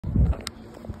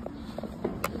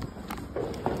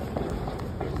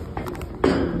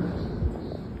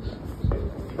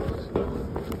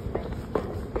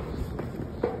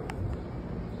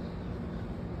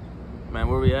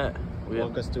we at?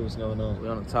 Walk us through what's going on. We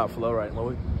on the top floor right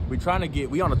now. We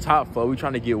on the top floor. We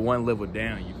trying to get one level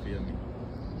down. You feel me?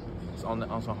 It's on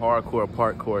some hardcore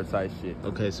parkour type shit.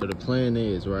 Okay, so the plan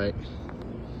is, right?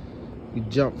 We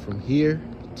jump from here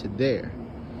to there.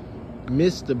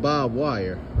 Miss the barbed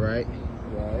wire, right?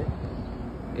 Right.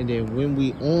 And then when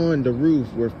we on the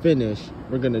roof, we're finished.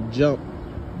 We're gonna jump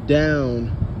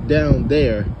down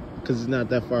there because it's not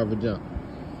that far of a jump.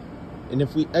 And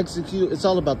if we execute, it's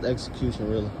all about the execution,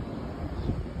 really.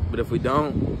 But if we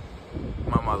don't,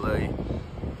 Mama, I love you.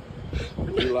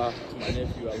 You lost to my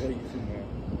nephew. I love you too, man.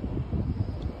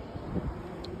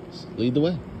 Lead the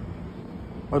way.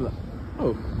 Hold on.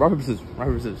 Oh, rock, paper, scissors. Rock,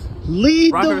 paper, scissors.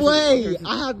 Lead Rock, the paper, way. scissors.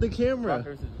 I have the camera. Rock,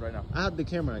 paper, scissors right now. I have the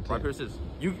camera. I can't. Rock, paper, scissors.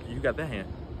 You got that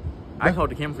hand. I can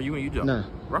hold the camera for you and you jump. Nah.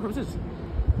 Rock, paper, scissors.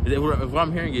 What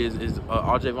I'm hearing is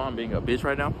RJ Vaughn being a bitch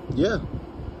right now? Yeah.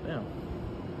 Damn.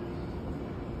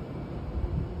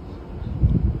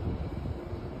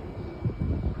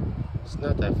 It's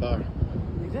not that far.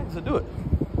 Exactly, so do it.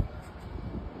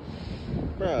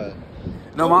 Bruh.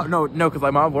 No, because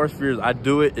like my worst fear is I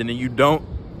do it and then you don't,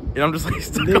 and I'm just like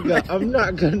stuck. Nigga, I'm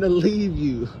not gonna leave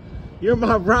you. You're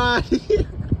my ride.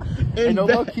 And no,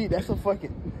 low key, that's a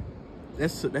fucking.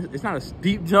 It's not a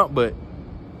steep jump, but.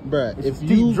 Bruh, it's if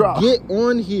you get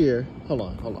on here, hold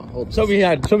on. Show me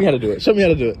how to do it. Show me how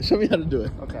to do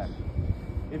it. Okay.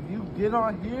 If you get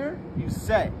on here, you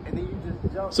set, and then you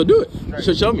just jump. So do it.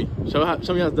 Show me. Show me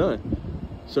how it's done.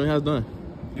 Show me how it's done.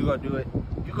 You gonna do it.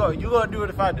 You gonna do it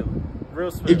if I do it.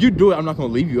 Real smooth. If you do it, I'm not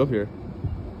gonna leave you up here.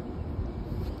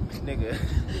 Nigga.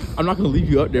 I'm not gonna leave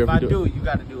you up there. If I do it, you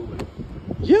gotta do it with it.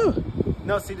 Yeah.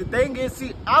 No, see the thing is,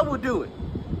 I will do it.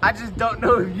 I just don't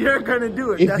know if you're gonna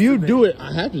do it. If you do it,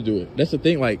 I have to do it. That's the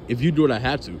thing. Like, if you do it, I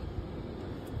have to.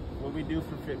 What we do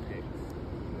for fit pics?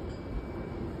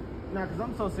 Nah, cause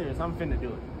I'm so serious. I'm finna do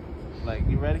it. Like,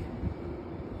 you ready?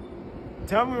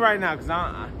 Tell me right now, cause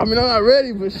I mean, I'm not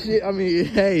ready, but shit. I mean,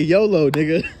 hey, YOLO,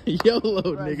 nigga. YOLO,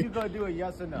 bro, nigga. You gonna do it?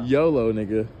 Yes or no? YOLO,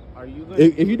 nigga. Are you gonna?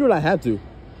 If you do it, I have to.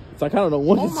 So I kind of don't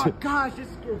want to. Oh my gosh,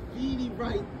 it's graffiti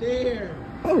right there.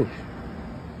 Oh.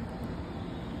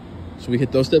 Should we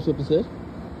hit those steps up instead?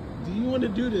 Do you want to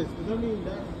do this? Because I mean,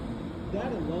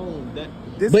 that alone,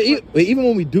 But even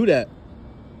when we do that,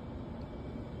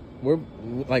 we're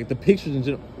like the pictures in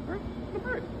general.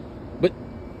 But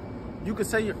you could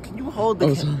say can you hold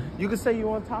the? You could say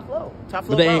you're on top floor.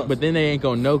 But then they ain't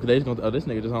gonna know because they just gonna. Oh, this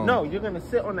nigga just home. No, you're gonna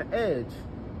sit on the edge,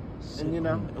 and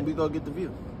and we gonna get the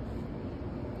view.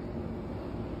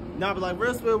 Nah, but like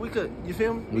real spill, we could. You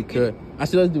feel me? We could. I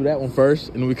said let's do that one first,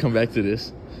 and then we come back to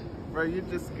this. Bro, you're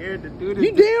just scared to do this.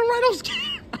 You damn right I'm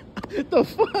scared. The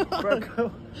fuck?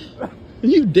 Bro,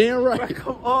 you damn right. Bro,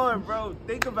 come on, bro.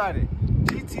 Think about it.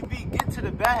 GTV, get to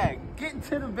the bag. Get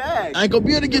to the bag. I ain't gonna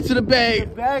be able to get to the bag. The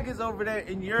bag is over there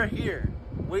and you're here.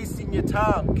 Wasting your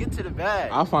time. Get to the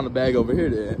bag. I'll find a bag over here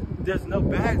then. There's no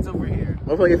bags over here.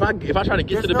 Okay, if I try to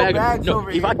get to the bag, There's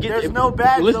no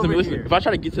bags over here. If I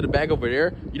try to get to the bag over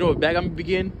there, you know what bag I'm gonna be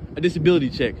getting? A disability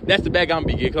check. That's the bag I'm gonna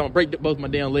be getting, because I'm gonna break both my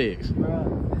damn legs.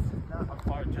 Bro, this is not a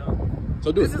far jump.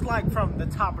 So do This is like from the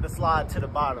top of the slide to the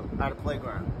bottom at a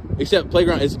playground. Except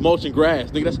playground is mulch and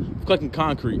grass. Nigga, that's fucking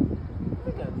concrete.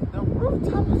 Nigga, the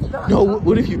rooftop is not. No,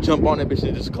 what if you jump on that bitch and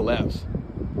it just collapse?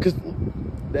 Because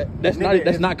that's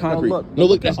not concrete. No,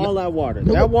 look, that's all that water.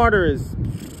 That water is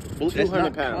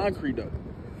 200 pounds. Concrete though.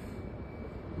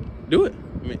 Do it.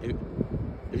 I mean,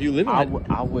 if you live in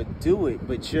I would do it,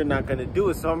 but you're not gonna do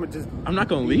it. So I'm not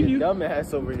gonna leave you.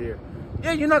 Dumbass over here.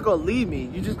 Yeah, you're not gonna leave me.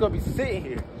 You're just gonna be sitting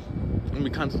here. I'm gonna be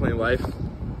contemplating life.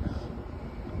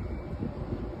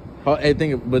 Oh, hey,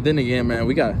 but then again, man,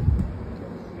 we got.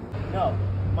 No,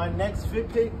 my next fit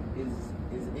pick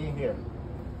is in here.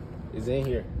 Is in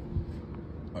here.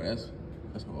 Oh, that's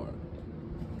hard.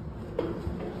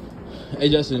 Hey,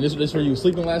 Justin, this where you were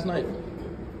sleeping last night?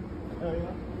 Oh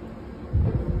yeah.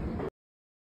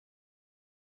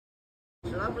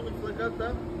 Should I really flick up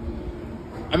though?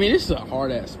 I mean, this is a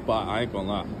hard ass spot. I ain't gonna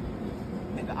lie.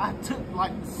 Nigga, I took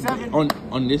like 7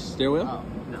 on this stairwell. Oh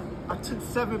no, I took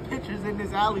 7 pictures in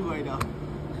this alleyway though.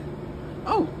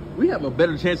 Oh, we have a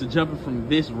better chance of jumping from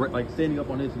this, like standing up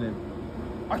on this, and then.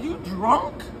 Are you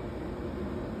drunk?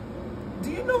 Do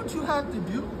you know what you have to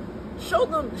do? Show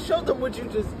them what you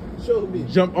just showed me.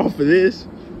 Jump off of this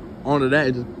onto that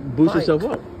and just boost yourself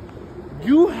up.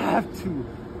 You have to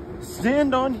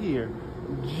stand on here,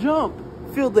 jump,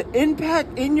 feel the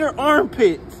impact in your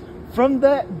armpits from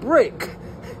that brick.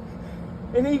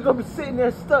 And then you're gonna be sitting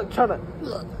there stuck trying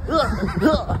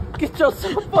to get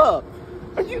yourself up.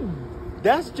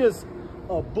 That's just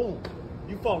a boom.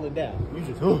 You falling down. You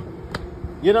just,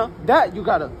 you know, that you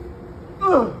gotta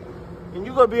and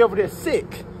you gonna be over there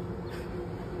sick.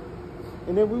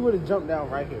 And then we would have jumped down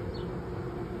right here.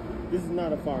 This is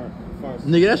not a far.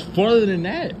 Nigga, that's farther than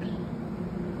that.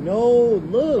 No,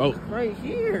 look, Oh. right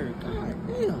here. God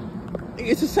damn.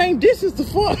 It's the same distance to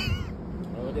fuck.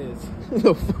 Oh, it is.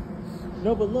 The fuck?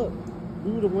 No, but look,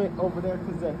 we would have went over there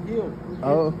because that hill.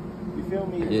 Oh. You feel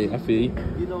me? Yeah, I feel you.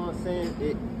 You know what I'm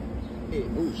saying?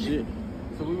 Oh shit.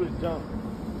 So we would have jumped.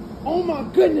 Oh my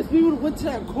goodness, we would have went to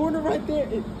that corner right there.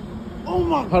 Oh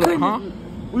my Hold on, goodness. huh?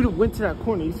 We would have went to that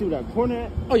corner. You see where that corner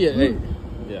at? Oh yeah, hey.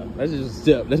 Yeah, that's just a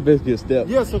step. That's basically a step.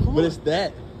 Yeah, so come But on. it's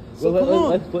that. So Well, come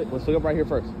on. let's look up right here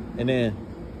first. And then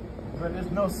But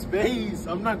there's no space.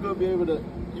 I'm not gonna be able to.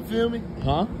 You feel me?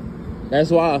 huh? That's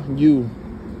why we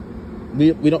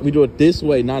do it this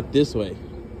way, not this way.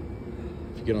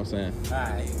 If you get what I'm saying.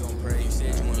 Alright, you gon' pray. You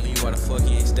said you wanna leave, why the fuck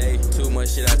you ain't stay? Too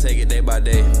much shit, I take it day by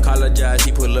day. Call her Josh,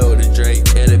 he put low with the Drake.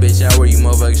 Hell the bitch out where you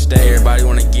motherfuckers stay. Everybody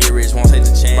wanna get rich, won't take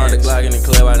the chance. Brought the Glock in the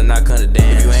club, I did not come to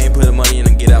dance. If you ain't put the money in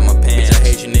the